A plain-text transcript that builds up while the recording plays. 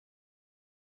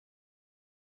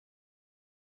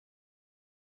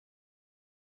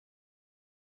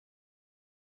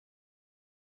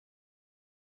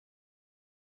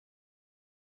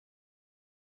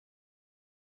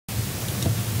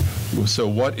So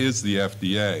what is the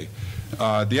FDA?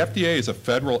 The FDA is a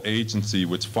federal agency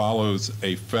which follows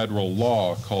a federal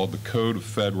law called the Code of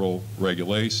Federal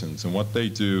Regulations. And what they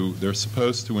do, they're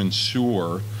supposed to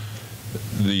ensure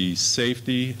the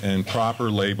safety and proper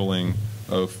labeling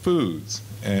of foods.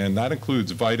 And that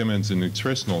includes vitamins and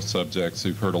nutritional subjects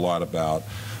you've heard a lot about,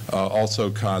 also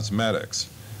cosmetics.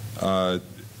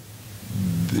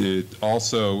 It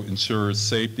also ensures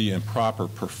safety and proper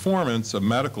performance of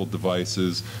medical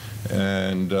devices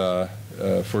and,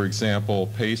 for example,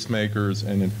 pacemakers,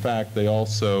 and in fact they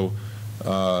also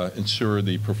ensure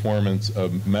the performance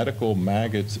of medical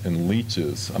maggots and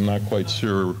leeches. I'm not quite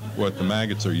sure what the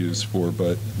maggots are used for,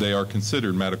 but they are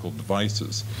considered medical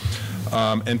devices.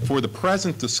 And for the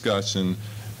present discussion,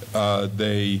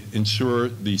 they ensure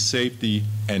the safety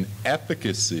and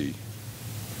efficacy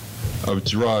of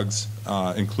drugs,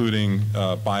 including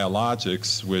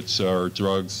biologics, which are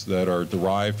drugs that are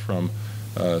derived from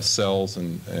cells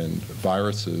and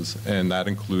viruses, and that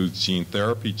includes gene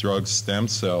therapy drugs, stem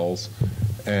cells,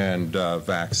 and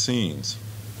vaccines.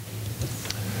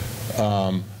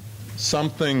 Some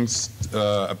things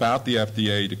about the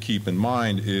FDA to keep in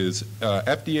mind is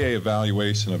FDA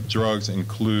evaluation of drugs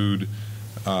include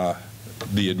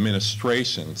the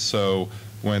administration. So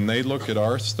when they look at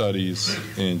our studies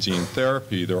in gene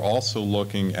therapy, they're also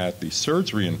looking at the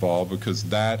surgery involved, because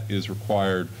that is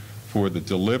required for the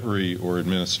delivery or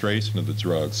administration of the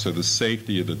drugs. So the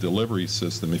safety of the delivery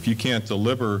system. If you can't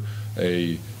deliver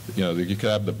you could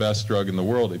have the best drug in the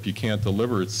world. If you can't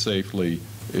deliver it safely,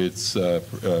 it's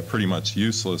pretty much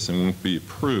useless and won't be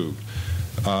approved.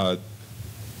 The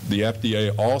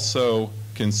FDA also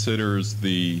considers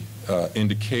the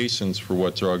indications for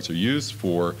what drugs are used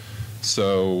for.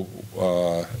 So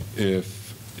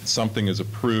if something is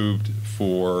approved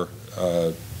for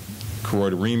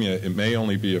choroideremia, it may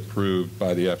only be approved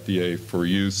by the FDA for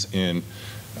use in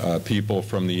people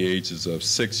from the ages of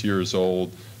 6 years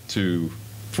old to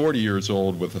 40 years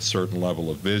old with a certain level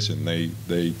of vision.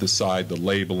 They decide the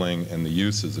labeling and the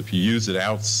uses. If you use it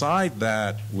outside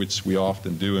that, which we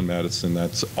often do in medicine,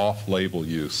 that's off-label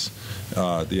use.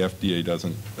 The FDA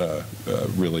doesn't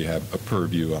really have a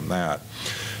purview on that.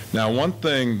 Now, one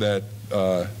thing that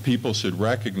people should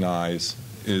recognize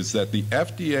is that the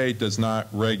FDA does not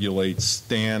regulate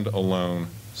standalone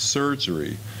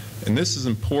surgery. And this is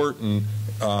important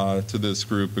to this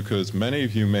group because many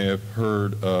of you may have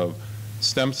heard of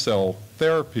stem cell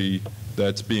therapy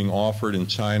that's being offered in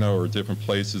China or different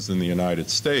places in the United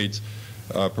States,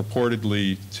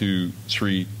 purportedly to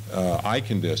treat eye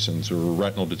conditions or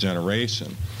retinal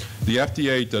degeneration. The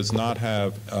FDA does not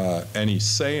have any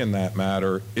say in that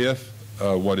matter if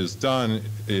what is done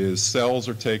is cells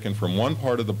are taken from one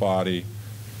part of the body,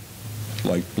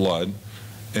 like blood,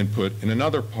 and put in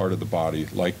another part of the body,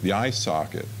 like the eye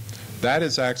socket. That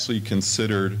is actually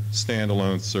considered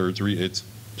standalone surgery. It's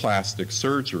plastic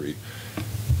surgery.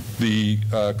 The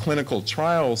clinical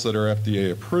trials that are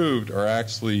FDA approved are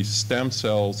actually stem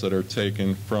cells that are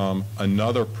taken from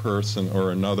another person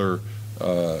or another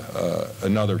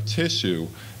tissue.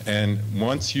 And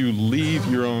once you leave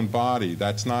your own body,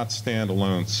 that's not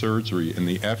standalone surgery. And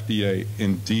the FDA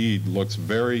indeed looks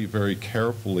very, very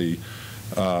carefully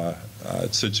at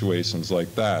situations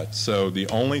like that. So the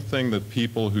only thing that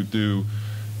people who do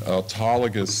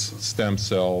autologous stem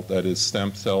cell, that is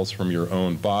stem cells from your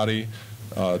own body,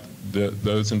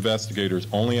 those investigators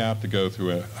only have to go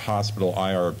through a hospital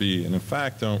IRB, and in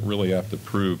fact don't really have to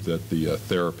prove that the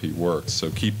therapy works.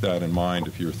 So keep that in mind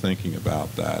if you're thinking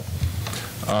about that.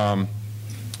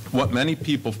 What many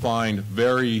people find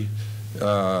very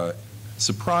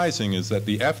surprising is that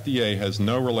the FDA has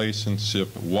no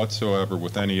relationship whatsoever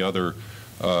with any other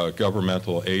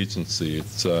governmental agency.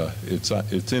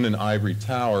 It's in an ivory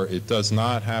tower. It does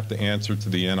not have to answer to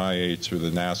the NIH or the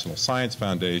National Science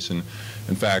Foundation.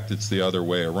 In fact, it's the other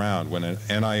way around. When an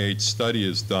NIH study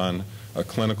is done, a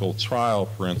clinical trial,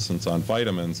 for instance, on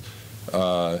vitamins,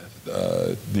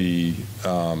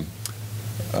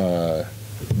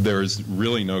 there's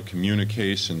really no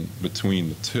communication between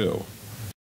the two.